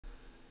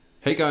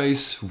Hey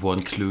guys,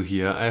 one clue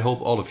here. I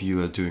hope all of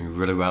you are doing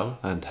really well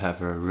and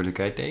have a really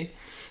great day.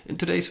 In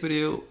today's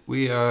video,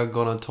 we are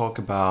gonna talk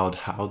about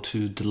how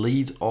to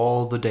delete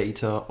all the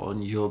data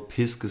on your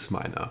Pisces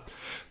miner,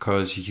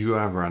 because you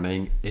are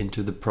running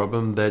into the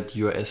problem that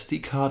your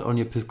SD card on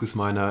your Pisces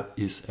miner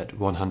is at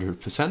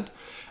 100%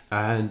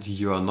 and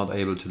you are not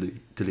able to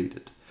delete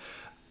it.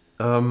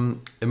 In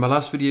my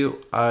last video,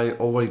 I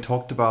already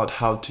talked about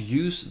how to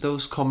use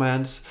those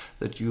commands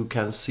that you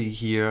can see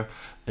here.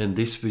 In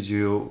this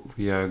video,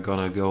 we are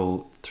gonna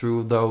go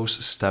through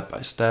those step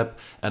by step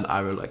and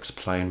I will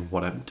explain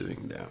what I'm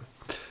doing there.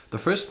 The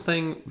first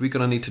thing we're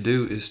gonna need to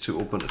do is to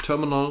open a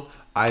terminal.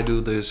 I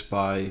do this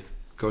by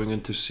going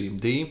into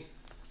CMD,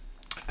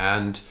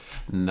 and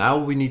now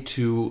we need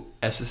to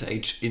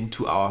SSH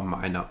into our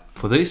miner.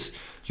 For this,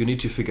 you need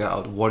to figure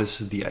out what is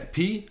the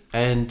IP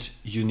and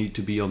you need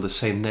to be on the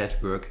same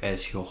network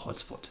as your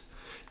hotspot.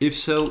 If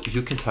so,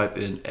 you can type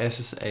in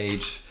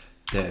SSH-L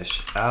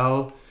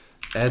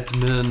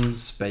admin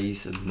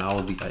space and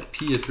now the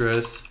IP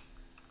address.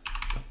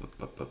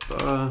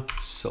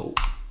 So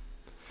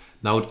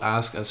now it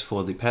asks us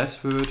for the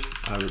password.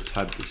 I will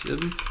type this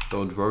in.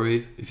 Don't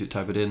worry, if you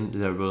type it in,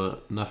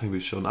 nothing will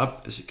show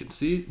up, as you can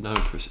see. Now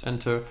press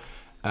enter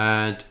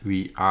and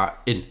we are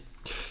in.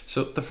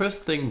 So the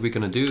first thing we're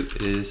gonna do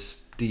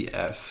is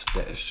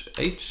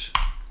df-h.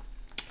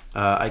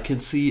 I can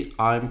see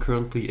I'm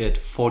currently at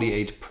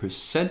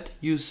 48%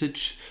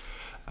 usage.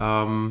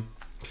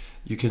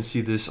 You can see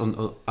this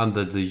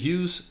under the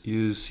use.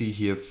 You see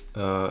here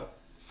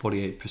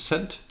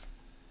 48%.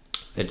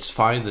 It's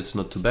fine, that's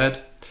not too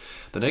bad.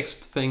 The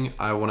next thing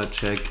I want to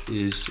check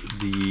is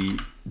the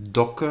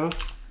Docker.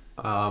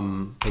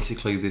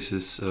 Basically, this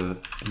is an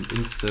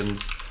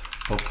instance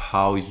of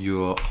how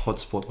your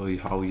hotspot or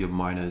how your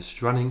miner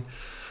is running.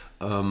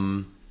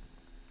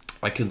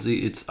 I can see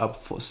it's up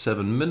for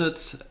 7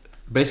 minutes.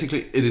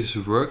 Basically, it is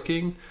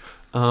working,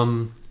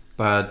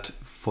 but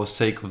for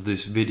sake of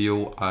this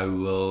video, I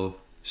will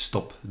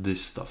stop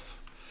this stuff.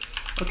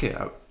 Okay,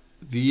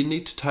 we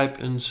need to type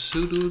in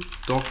sudo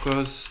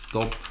docker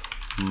stop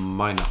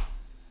miner.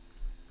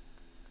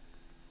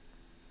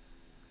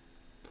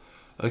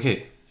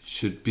 Okay,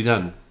 should be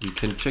done. We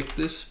can check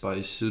this by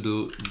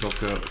sudo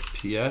docker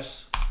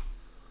ps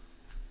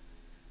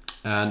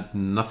and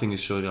nothing is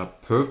showing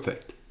up.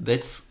 Perfect,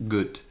 that's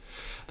good.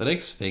 The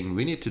next thing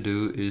we need to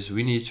do is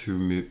we need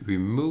to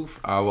remove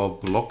our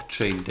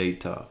blockchain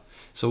data.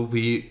 So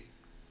we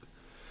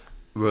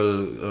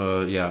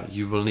will,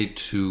 you will need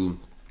to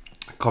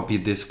copy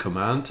this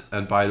command.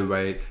 And by the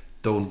way,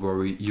 don't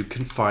worry, you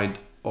can find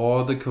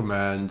all the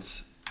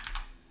commands.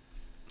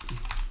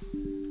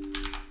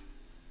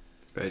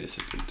 Wait a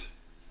second.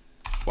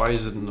 Why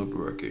is it not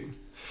working?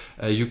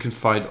 You can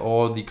find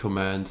all the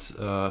commands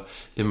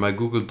in my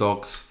Google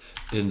Docs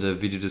in the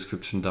video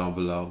description down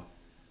below.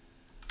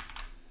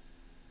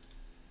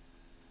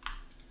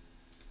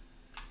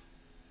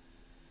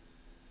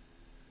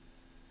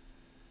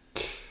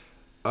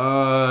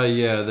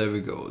 Yeah, there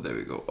we go.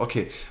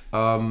 Okay,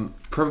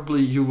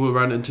 probably you will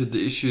run into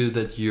the issue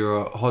that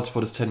your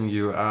hotspot is telling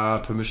you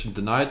permission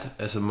denied,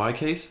 as in my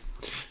case.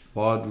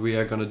 What we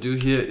are gonna do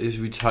here is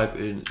we type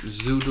in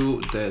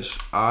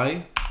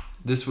sudo-i.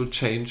 This will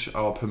change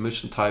our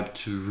permission type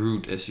to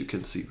root, as you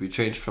can see. We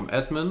changed from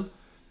admin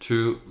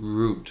to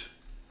root.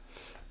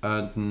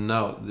 And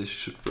now this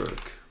should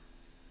work.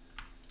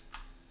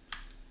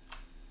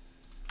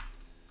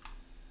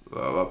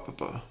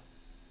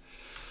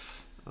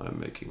 I'm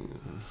making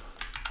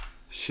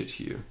shit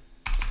here.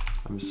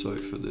 I'm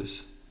sorry for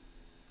this.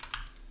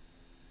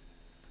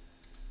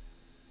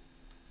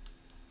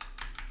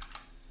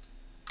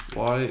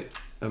 Why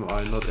am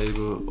I not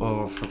able?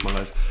 Oh, fuck my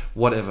life.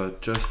 Whatever,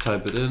 just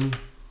type it in.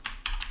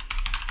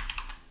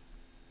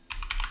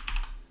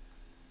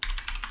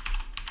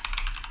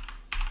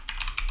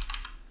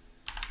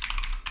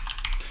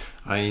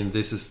 I mean,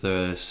 this is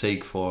the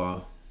sake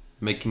for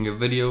making a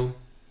video.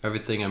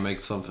 Everything I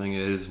make something,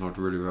 it is not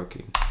really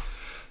working.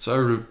 So I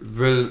will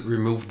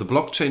remove the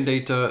blockchain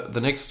data.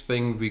 The next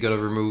thing we're gonna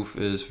remove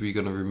is we're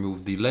gonna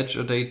remove the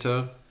ledger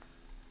data.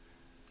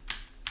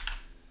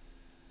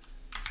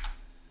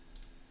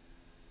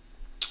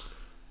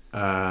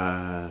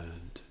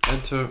 And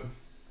enter.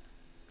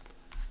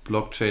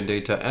 Blockchain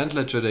data and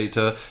ledger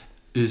data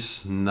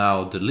is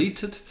now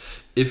deleted.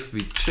 If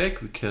we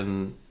check, we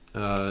can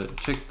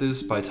check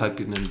this by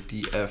typing in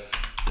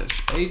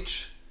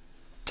df-h.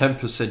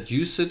 10%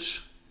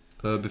 usage.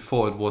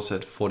 Before it was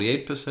at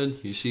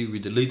 48%. You see, we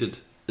deleted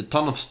a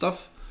ton of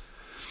stuff.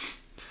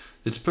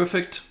 It's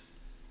perfect.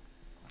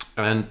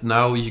 And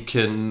now you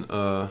can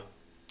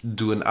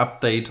do an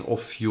update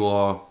of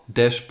your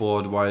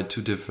dashboard via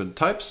 2 different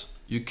types.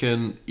 You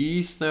can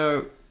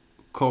either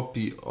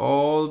copy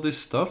all this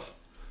stuff,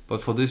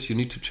 but for this you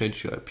need to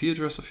change your IP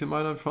address of your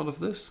miner in front of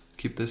this.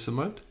 Keep this in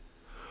mind.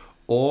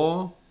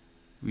 Or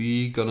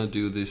we're gonna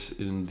do this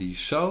in the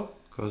shell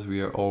because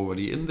we are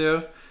already in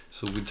there.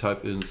 So we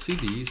type in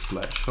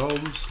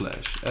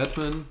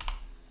cd/home/admin,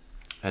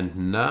 and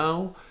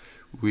now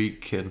we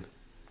can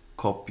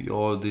copy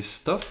all this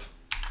stuff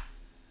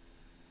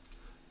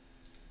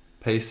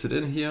paste it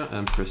in here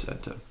and press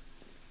enter.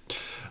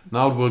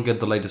 Now it will get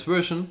the latest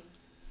version,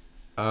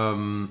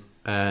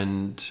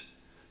 and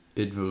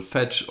it will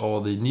fetch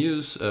all the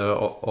news,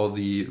 all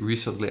the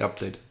recently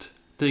updated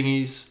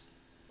thingies.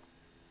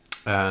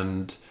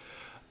 And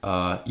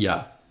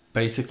yeah,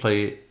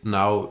 basically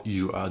now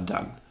you are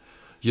done.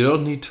 You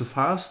don't need to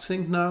fast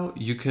sync now.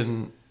 You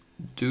can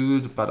do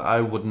it, but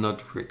I would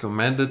not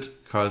recommend it,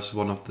 because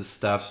one of the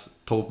staffs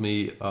told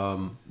me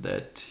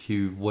that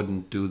he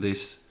wouldn't do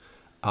this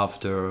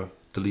after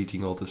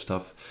deleting all the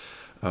stuff.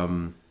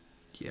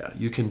 Yeah,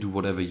 you can do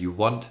whatever you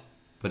want,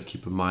 but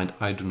keep in mind,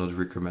 I do not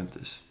recommend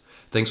this.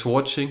 Thanks for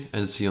watching,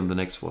 and see you on the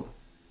next one.